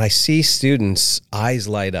I see students' eyes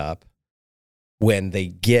light up when they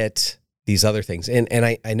get these other things, and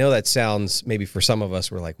I know that sounds, maybe for some of us,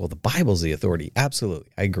 we're like, well, the Bible's the authority.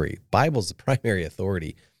 Absolutely, I agree. Bible's the primary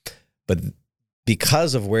authority. But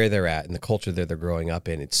because of where they're at and the culture that they're growing up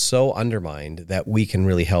in, it's so undermined that we can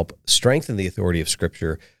really help strengthen the authority of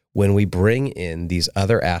Scripture when we bring in these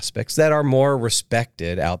other aspects that are more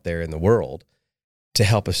respected out there in the world, to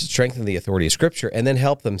help us strengthen the authority of Scripture, and then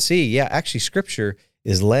help them see, yeah, actually Scripture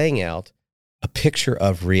is laying out a picture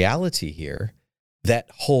of reality here that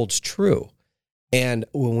holds true. And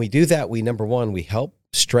when we do that, number one, we help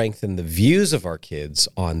strengthen the views of our kids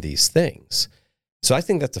on these things. So I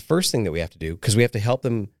think that's the first thing that we have to do, because we have to help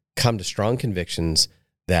them come to strong convictions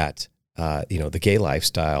that, the gay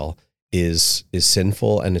lifestyle is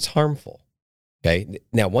sinful and it's harmful. Okay.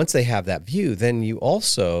 Now, once they have that view, then you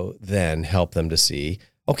also then help them to see,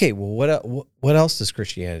 okay, well, what else does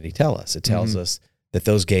Christianity tell us? It tells us that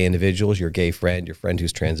those gay individuals, your gay friend, your friend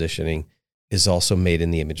who's transitioning, is also made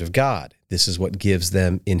in the image of God. This is what gives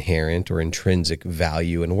them inherent or intrinsic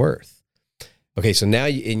value and worth. Okay, so now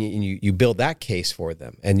you build that case for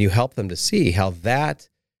them, and you help them to see how that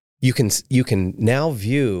you can now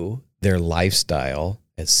view their lifestyle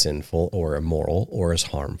as sinful or immoral or as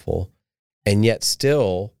harmful, and yet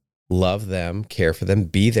still love them, care for them,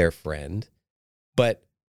 be their friend. But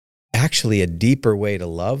actually, a deeper way to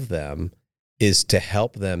love them is to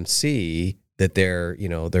help them see that they're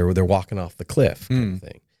walking off the cliff kind of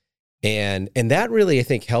thing. And that really, I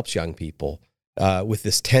think, helps young people with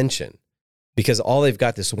this tension, because all they've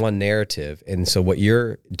got this one narrative. And so what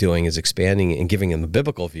you're doing is expanding and giving them the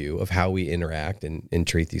biblical view of how we interact and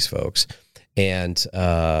treat these folks, and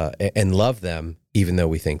love them even though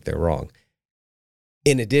we think they're wrong.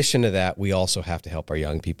 In addition to that, we also have to help our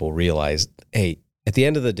young people realize, hey, at the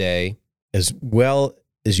end of the day, as well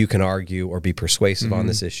as you can argue or be persuasive on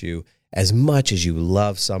this issue, as much as you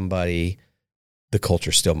love somebody, the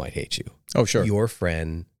culture still might hate you. Oh, sure. Your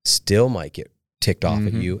friend still might get ticked off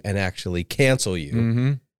at you and actually cancel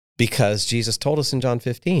you, because Jesus told us in John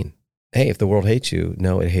 15, hey, if the world hates you,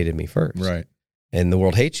 know it hated me first. Right. And the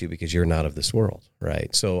world hates you because you're not of this world,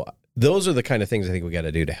 right? So those are the kind of things I think we got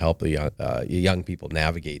to do to help the young people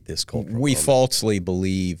navigate this culture. We falsely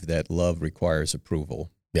believe that love requires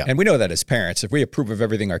approval. Yeah. And we know that as parents, if we approve of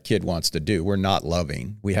everything our kid wants to do, we're not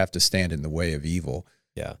loving. We have to stand in the way of evil.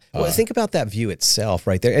 Yeah. Well, think about that view itself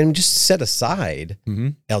right there, and just set aside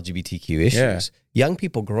LGBTQ issues. Yeah. Young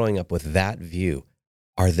people growing up with that view,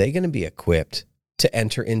 are they going to be equipped to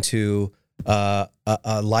enter into a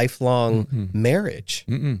lifelong marriage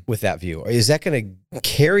with that view? Or is that going to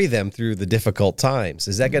carry them through the difficult times?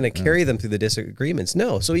 Is that going to carry them through the disagreements?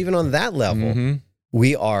 No. So even on that level,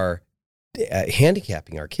 we are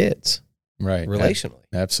handicapping our kids, right? Relationally.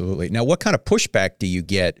 Absolutely. Now, what kind of pushback do you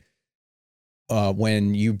get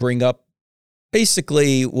when you bring up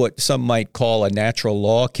basically what some might call a natural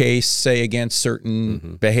law case, say against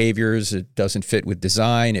certain behaviors? It doesn't fit with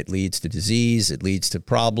design. It leads to disease. It leads to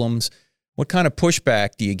problems. What kind of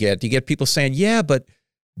pushback do you get? Do you get people saying, yeah, but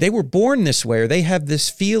they were born this way, or they have this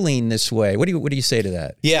feeling this way? What do you say to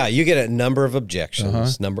that? Yeah, you get a number of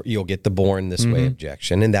objections. You'll get the born this way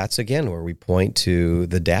objection, and that's again where we point to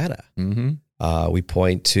the data. We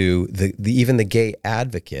point to even the gay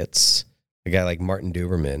advocates. A guy like Martin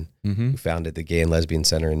Duberman, who founded the Gay and Lesbian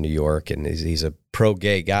Center in New York, and he's a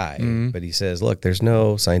pro-gay guy, but he says, look, there's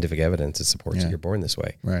no scientific evidence that supports that you're born this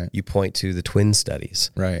way. Right. You point to the twin studies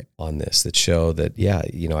on this that show that,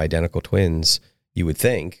 identical twins, you would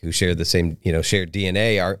think, who share the same, shared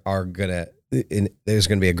DNA are there's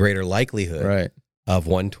going to be a greater likelihood of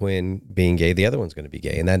one twin being gay, the other one's going to be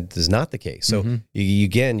gay. And that is not the case. So you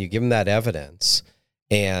give them that evidence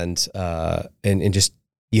and just,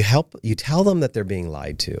 you tell them that they're being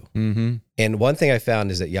lied to. And one thing I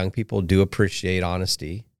found is that young people do appreciate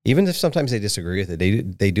honesty, even if sometimes they disagree with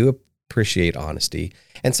it. They do appreciate honesty.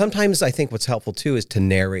 And sometimes I think what's helpful too is to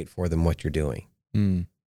narrate for them what you're doing.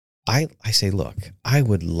 I say, look, I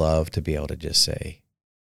would love to be able to just say,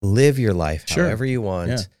 live your life Sure. however you want.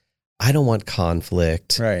 Yeah. I don't want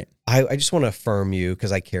conflict. Right. I just want to affirm you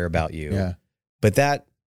because I care about you. Yeah. But that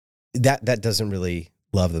doesn't really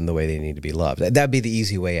love them the way they need to be loved. That'd be the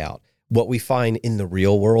easy way out. What we find in the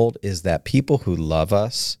real world is that people who love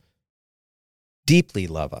us, deeply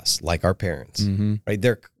love us, like our parents, Mm-hmm. right?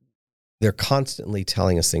 They're constantly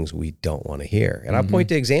telling us things we don't want to hear. And I point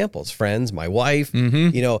to examples, friends, my wife,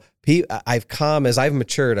 Mm-hmm. you know, as I've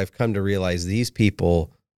matured, I've come to realize these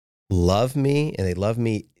people love me, and they love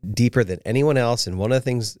me deeper than anyone else. And one of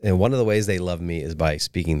the ways they love me is by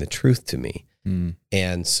speaking the truth to me. Mm.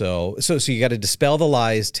 And so you got to dispel the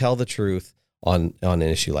lies, tell the truth on an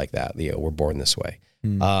issue like that. We're born this way.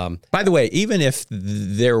 By the way, even if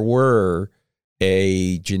there were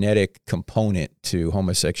a genetic component to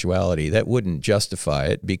homosexuality, that wouldn't justify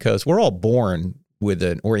it, because we're all born with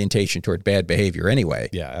an orientation toward bad behavior anyway.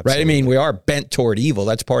 Yeah, right? I absolutely. mean, we are bent toward evil.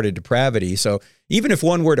 That's part of depravity. So even if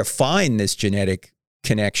one were to find this genetic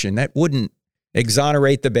connection, that wouldn't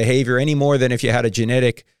exonerate the behavior any more than if you had a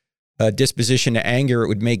genetic disposition to anger, it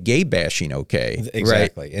would make gay bashing okay.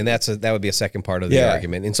 Exactly. Right? And that would be a second part of the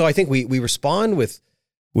argument. And so I think we respond with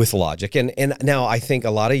logic. And now I think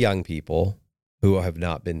a lot of young people who have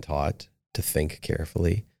not been taught to think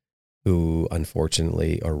carefully, who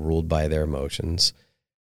unfortunately are ruled by their emotions,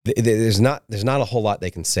 there's not a whole lot they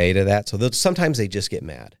can say to that. So sometimes they just get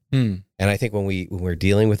mad. Mm. And I think when we're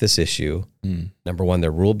dealing with this issue, number one, they're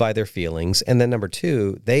ruled by their feelings. And then number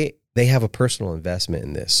two, they have a personal investment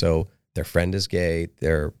in this. So their friend is gay.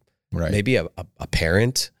 They're maybe a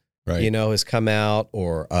parent, has come out,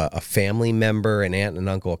 or a family member, an aunt and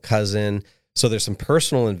uncle, a cousin. So there's some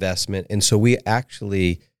personal investment. And so we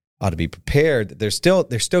actually ought to be prepared that they're still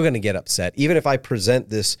going to get upset. Even if I present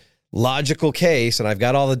this logical case and I've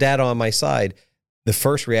got all the data on my side, the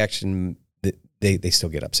first reaction, they still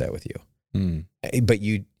get upset with you. Mm. But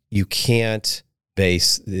you can't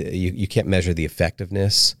you can't measure the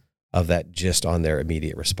effectiveness of that just on their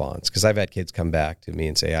immediate response. Because I've had kids come back to me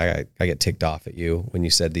and say, I get ticked off at you when you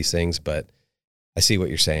said these things, but I see what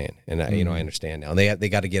you're saying, and I understand now. And they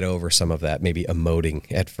got to get over some of that, maybe emoting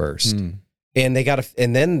at first, and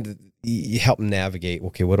then you help them navigate.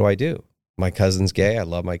 Okay, what do I do? My cousin's gay. I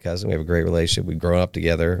love my cousin. We have a great relationship. We've grown up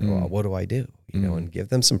together. Well, what do I do? And give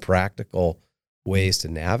them some practical ways to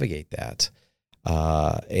navigate that.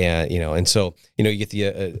 And so you get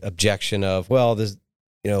the objection of, well, this,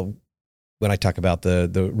 when I talk about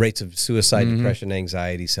the rates of suicide, depression,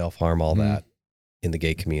 anxiety, self-harm, all that in the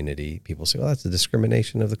gay community, people say, well, that's the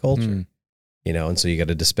discrimination of the culture, and so you got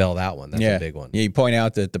to dispel that one. That's a big one. Yeah, you point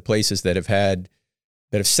out that the places that have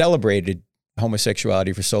celebrated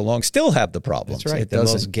homosexuality for so long still have the problems. That's right. The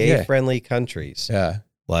most gay-friendly countries,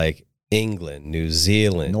 like England, New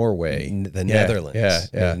Zealand, Norway, the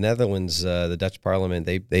Netherlands. The Netherlands, the Dutch Parliament,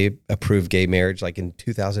 they approved gay marriage like in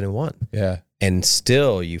 2001. Yeah. And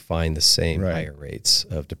still you find the same higher rates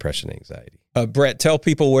of depression and anxiety. Brett, tell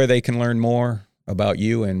people where they can learn more about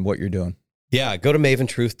you and what you're doing. Yeah, go to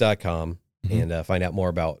maventruth.com and find out more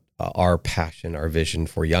about our passion, our vision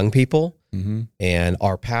for young people, and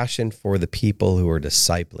our passion for the people who are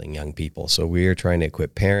discipling young people. So we are trying to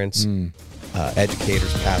equip parents,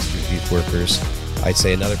 educators, pastors, youth workers. I'd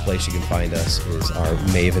say another place you can find us is our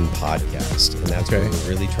Maven podcast. And that's where we're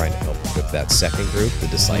really trying to help equip that second group, the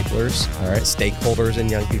disciplers, the stakeholders in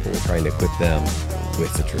young people. We're trying to equip them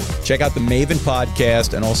with the truth. Check out the Maven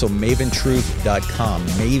podcast and also maventruth.com,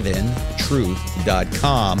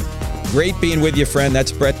 maventruth.com. Great being with you, friend.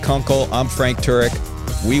 That's Brett Kunkel. I'm Frank Turek.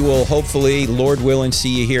 We will hopefully, Lord willing, see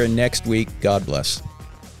you here next week. God bless.